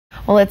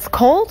Well, it's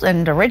cold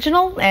and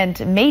original and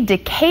made to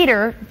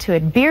cater to a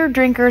beer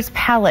drinker's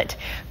palate.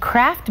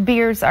 Craft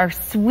beers are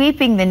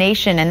sweeping the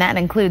nation, and that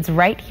includes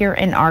right here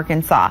in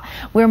Arkansas,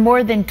 where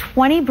more than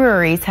 20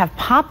 breweries have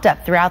popped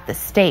up throughout the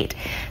state.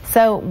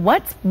 So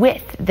what's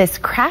with this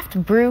craft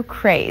brew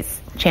craze?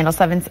 Channel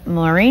 7's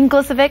Maureen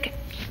Glisovic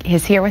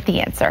is here with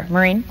the answer.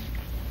 Maureen?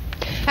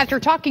 After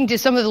talking to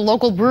some of the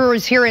local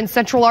brewers here in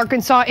Central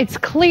Arkansas, it's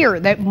clear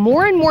that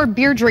more and more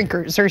beer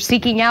drinkers are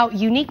seeking out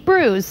unique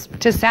brews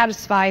to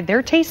satisfy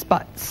their taste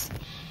buds.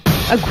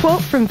 A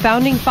quote from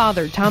founding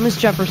father Thomas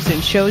Jefferson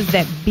shows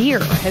that beer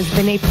has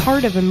been a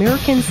part of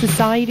American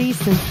society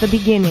since the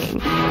beginning.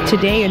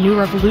 Today, a new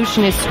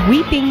revolution is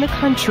sweeping the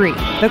country,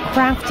 the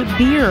craft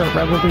beer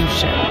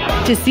revolution.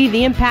 To see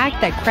the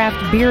impact that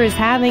craft beer is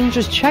having,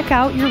 just check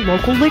out your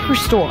local liquor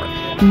store.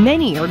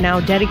 Many are now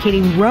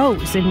dedicating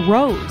rows and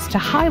rows to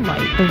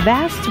highlight the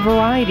vast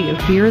variety of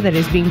beer that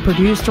is being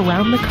produced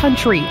around the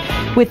country,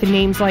 with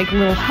names like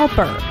Little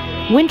Helper,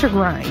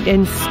 Wintergrind,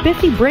 and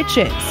Spiffy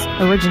Britches.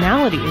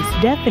 Originality is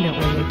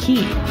definitely a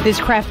key. This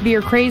craft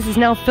beer craze is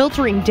now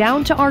filtering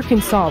down to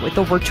Arkansas with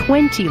over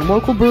 20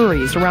 local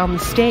breweries around the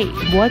state.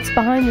 What's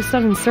behind the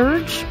sudden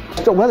surge?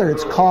 So whether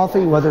it's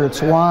coffee, whether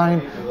it's wine,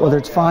 whether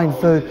it's fine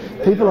food,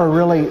 people are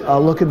really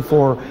looking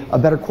for a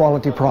better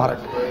quality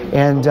product.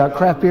 And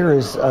craft beer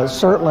is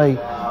certainly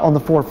on the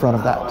forefront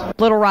of that.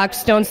 Little Rock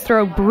Stone's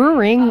Throw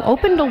Brewing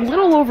opened a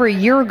little over a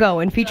year ago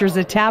and features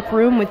a tap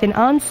room with an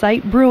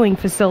on-site brewing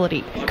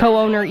facility.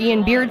 Co-owner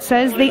Ian Beard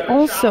says they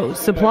also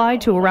supply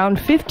to around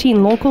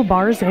 15 local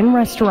bars and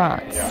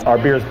restaurants. Our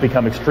beer has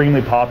become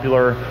extremely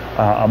popular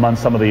among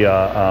some of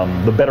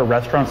the better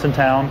restaurants in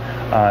town.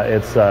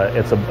 It's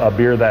a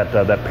beer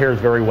that pairs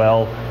very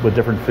well with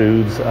different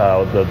foods,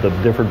 the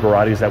different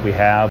varieties that we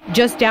have.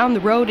 Just down the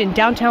road in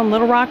downtown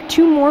Little Rock,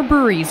 2 more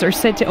breweries are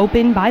set to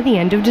open by the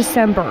end of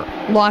December.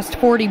 Lost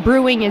 40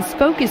 Brewing is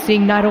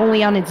focusing not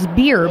only on its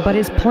beer, but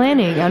is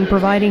planning on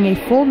providing a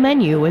full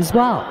menu as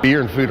well.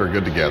 Beer and food are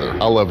good together.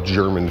 I love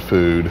German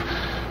food.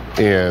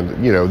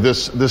 And, you know,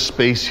 this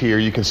space here,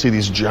 you can see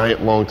these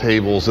giant long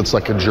tables. It's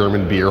like a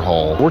German beer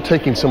hall. We're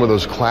taking some of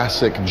those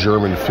classic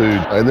German food,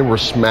 and then we're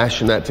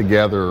smashing that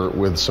together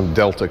with some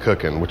Delta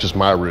cooking, which is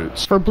my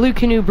roots. For Blue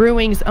Canoe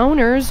Brewing's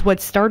owners,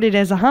 what started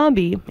as a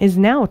hobby is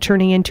now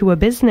turning into a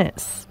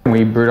business.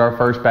 We brewed our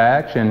first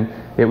batch, and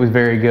it was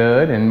very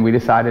good, and we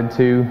decided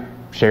to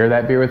share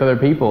that beer with other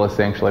people,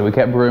 essentially. We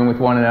kept brewing with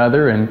one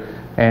another and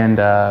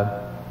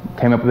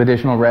came up with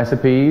additional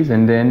recipes,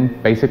 and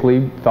then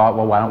basically thought,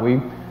 well, why don't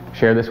we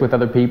share this with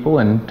other people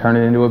and turn it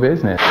into a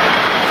business.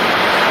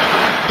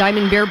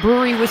 Diamond Bear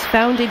Brewery was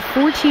founded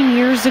 14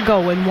 years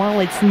ago, and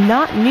while it's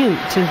not new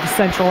to the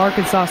Central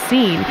Arkansas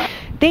scene,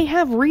 they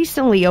have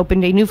recently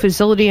opened a new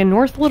facility in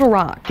North Little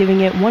Rock, giving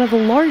it one of the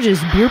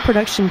largest beer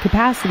production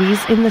capacities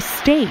in the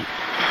state.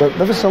 The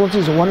facility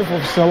is a wonderful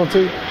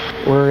facility.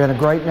 We're in a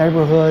great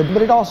neighborhood,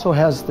 but it also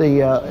has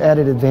the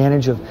added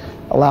advantage of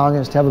allowing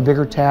us to have a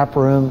bigger tap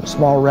room,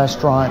 small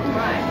restaurant,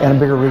 and a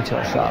bigger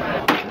retail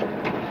shop.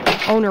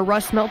 Owner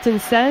Russ Melton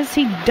says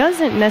he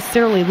doesn't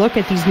necessarily look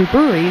at these new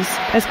breweries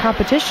as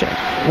competition.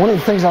 One of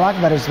the things I like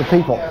about it is the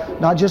people,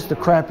 not just the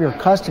craft beer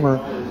customer,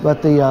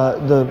 but the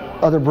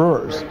other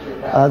brewers.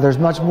 There's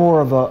much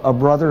more of a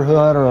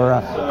brotherhood or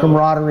a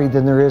camaraderie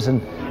than there is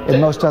in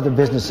most other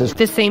businesses.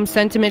 The same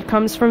sentiment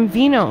comes from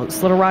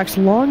Vino's, Little Rock's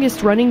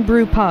longest running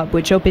brew pub,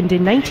 which opened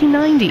in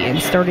 1990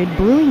 and started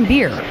brewing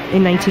beer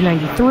in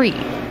 1993.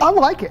 I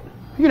like it,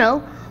 you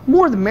know.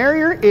 More the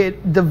merrier.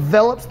 It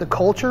develops the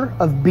culture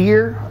of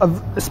beer,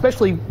 of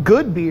especially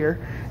good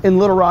beer in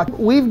Little Rock.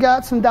 We've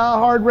got some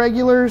die-hard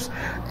regulars,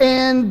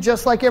 and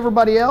just like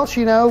everybody else,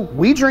 you know,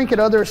 we drink at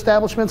other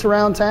establishments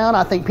around town.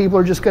 I think people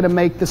are just going to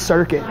make the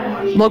circuit.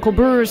 Local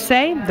brewers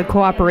say the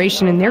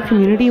cooperation in their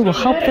community will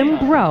help them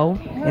grow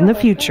in the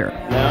future.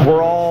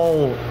 We're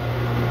all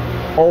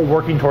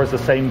working towards the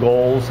same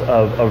goals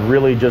of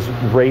really just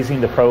raising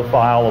the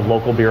profile of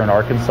local beer in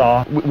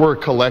Arkansas. We're a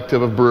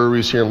collective of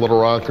breweries here in Little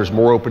Rock. There's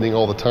more opening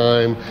all the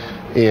time,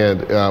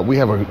 and we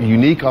have a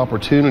unique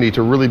opportunity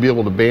to really be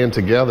able to band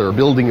together,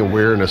 building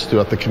awareness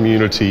throughout the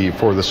community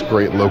for this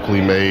great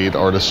locally made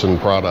artisan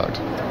product.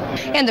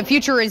 And the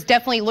future is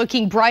definitely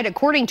looking bright.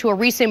 According to a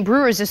recent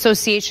Brewers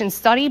Association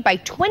study, by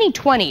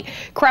 2020,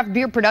 craft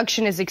beer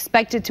production is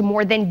expected to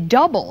more than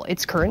double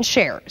its current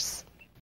shares.